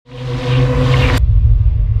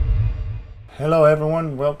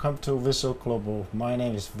everyone, welcome to Visual Global. My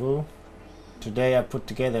name is Vu. Today I put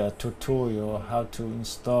together a tutorial on how to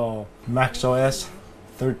install macOS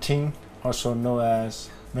 13, also known as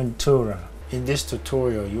Ventura. In this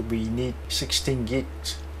tutorial you'll need 16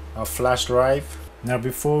 gigs of flash drive. Now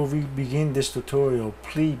before we begin this tutorial,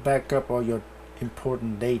 please back up all your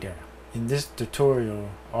important data. In this tutorial,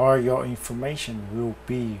 all your information will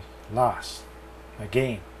be lost.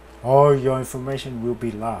 Again, all your information will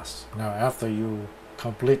be lost. Now after you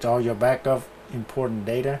complete all your backup important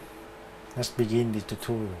data, let's begin the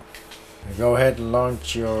tutorial. Go ahead and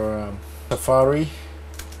launch your Safari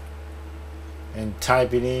and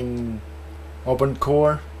type it in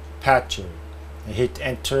OpenCore Patcher and hit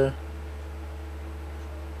enter.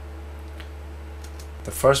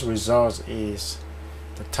 The first result is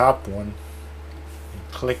the top one,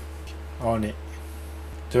 and click on it.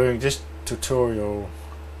 During this tutorial,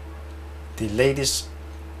 the latest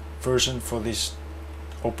version for this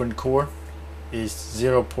OpenCore is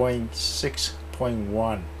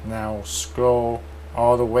 0.6.1. Now scroll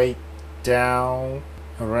all the way down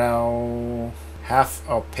around half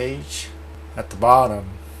a page. At the bottom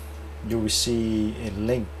you will see a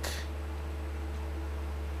link.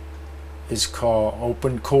 It's called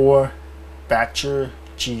OpenCore Patcher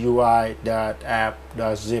GUI.app.zip.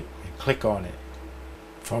 Click on it.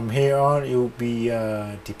 From here on, it will be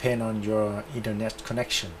depend on your internet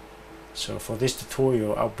connection. So for this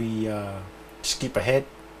tutorial, I'll be skip ahead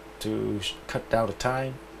to cut down the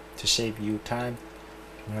time, to save you time.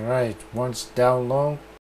 Alright, once download,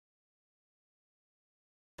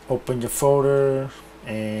 open your folder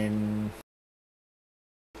and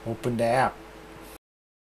open the app.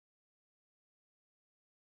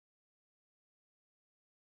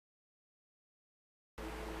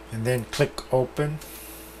 And then click open.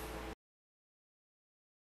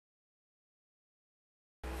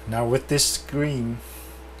 Now with this screen,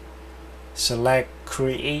 select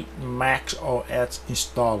create macOS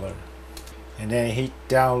installer and then hit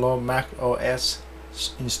download macOS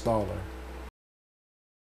installer.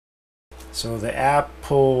 So the app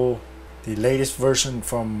pull the latest version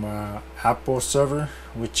from Apple server,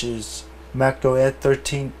 which is macOS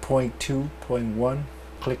 13.2.1.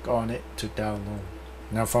 Click on it to download.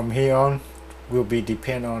 Now from here on will be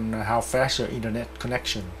depend on how fast your internet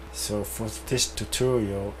connection. So for this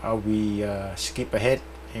tutorial, I'll be skip ahead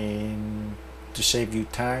and to save you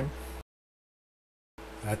time.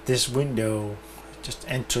 At this window, just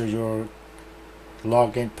enter your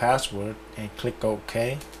login password and click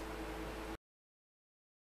OK.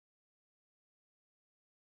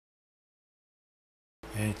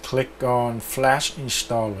 And click on Flash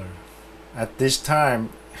Installer. At this time,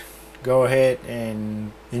 go ahead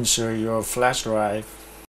and insert your flash drive.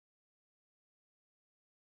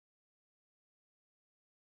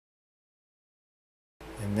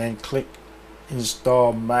 And then click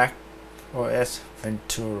install macOS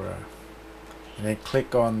Ventura. And then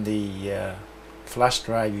click on the flash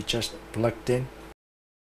drive you just plugged in.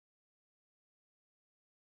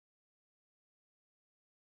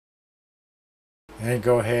 And then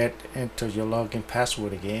go ahead, enter your login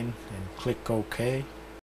password again and click OK.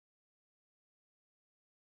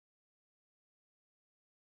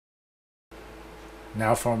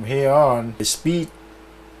 Now from here on, the speed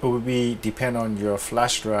will be depend on your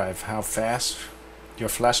flash drive, how fast your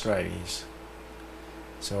flash drive is.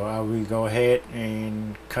 So I will go ahead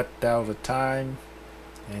and cut down the time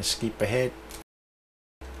and skip ahead.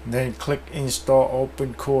 And then click install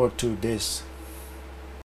OpenCore to this.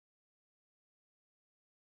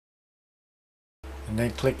 And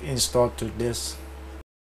then click install to this.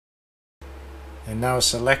 And now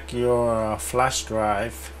select your flash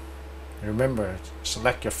drive. Remember,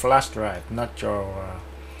 select your flash drive, not your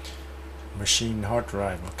machine hard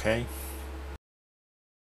drive, okay?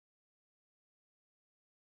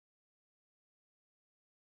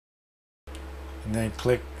 And then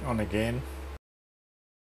click on again.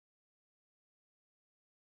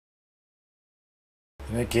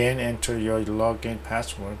 And again, enter your login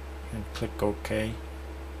password and click OK.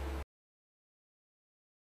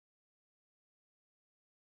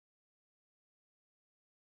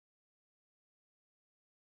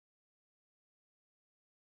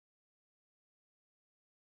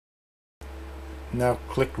 Now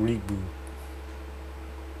click reboot.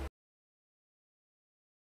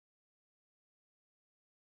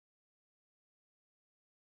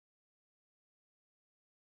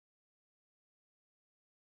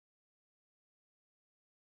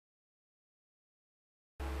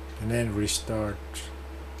 And then restart.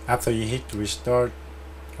 After you hit restart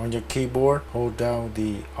on your keyboard, hold down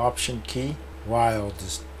the option key while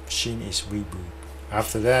the machine is reboot.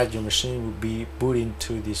 After that, your machine will be put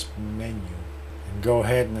into this menu. And go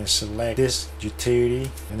ahead and select this utility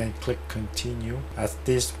and then click continue. At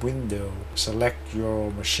this window, select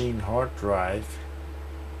your machine hard drive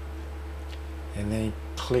and then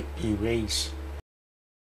click erase.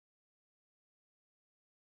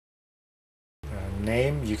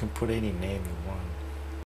 Name, you can put any name you want.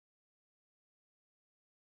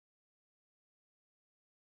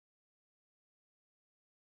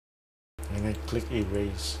 And then click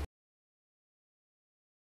erase.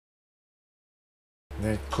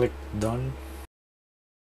 Then click done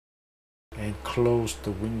and close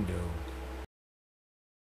the window.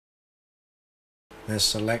 Then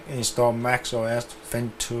select install macOS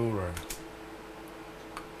Ventura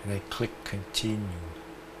and then click continue.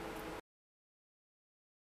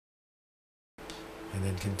 And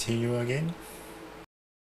then continue again.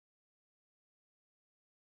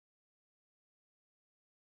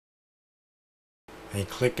 And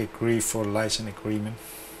click agree for license agreement.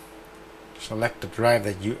 Select the drive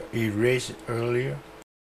that you erased earlier.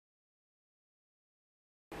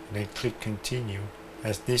 And then click continue.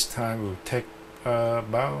 As this time will take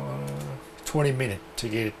about 20 minutes to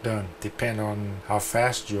get it done, depend on how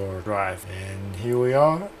fast your drive. And here we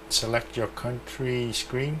are. Select your country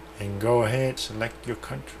screen and go ahead, select your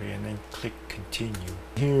country and then click continue.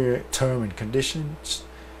 Here, term and conditions,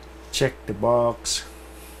 check the box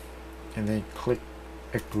and then click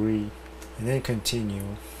agree and then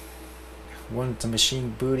continue. Once the machine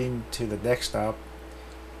boot into the desktop,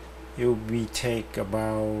 it will take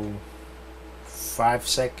about 5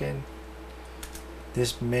 seconds.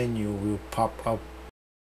 This menu will pop up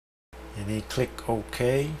and then click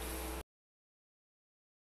OK.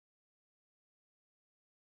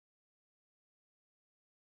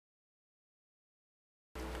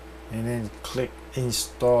 And then click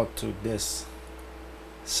install to this.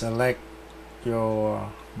 Select your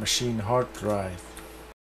machine hard drive.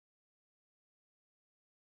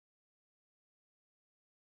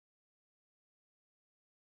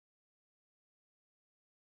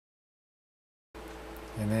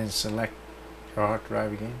 And then select your hard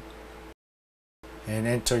drive again. And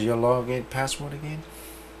enter your login password again.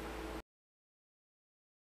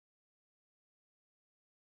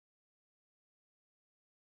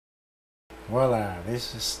 Voila,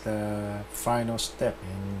 this is the final step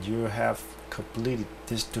and you have completed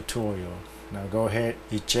this tutorial. Now go ahead,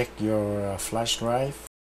 eject your flash drive.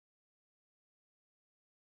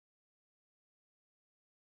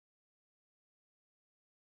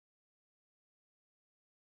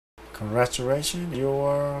 Congratulations, you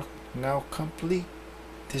are now complete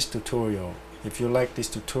this tutorial. If you like this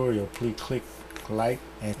tutorial, please click like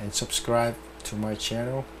and subscribe to my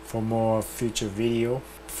channel for more future video.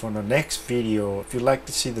 For the next video, if you'd like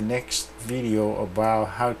to see the next video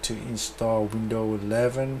about how to install Windows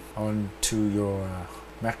 11 onto your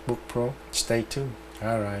MacBook Pro, stay tuned.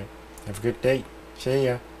 Alright, have a good day. See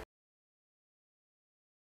ya.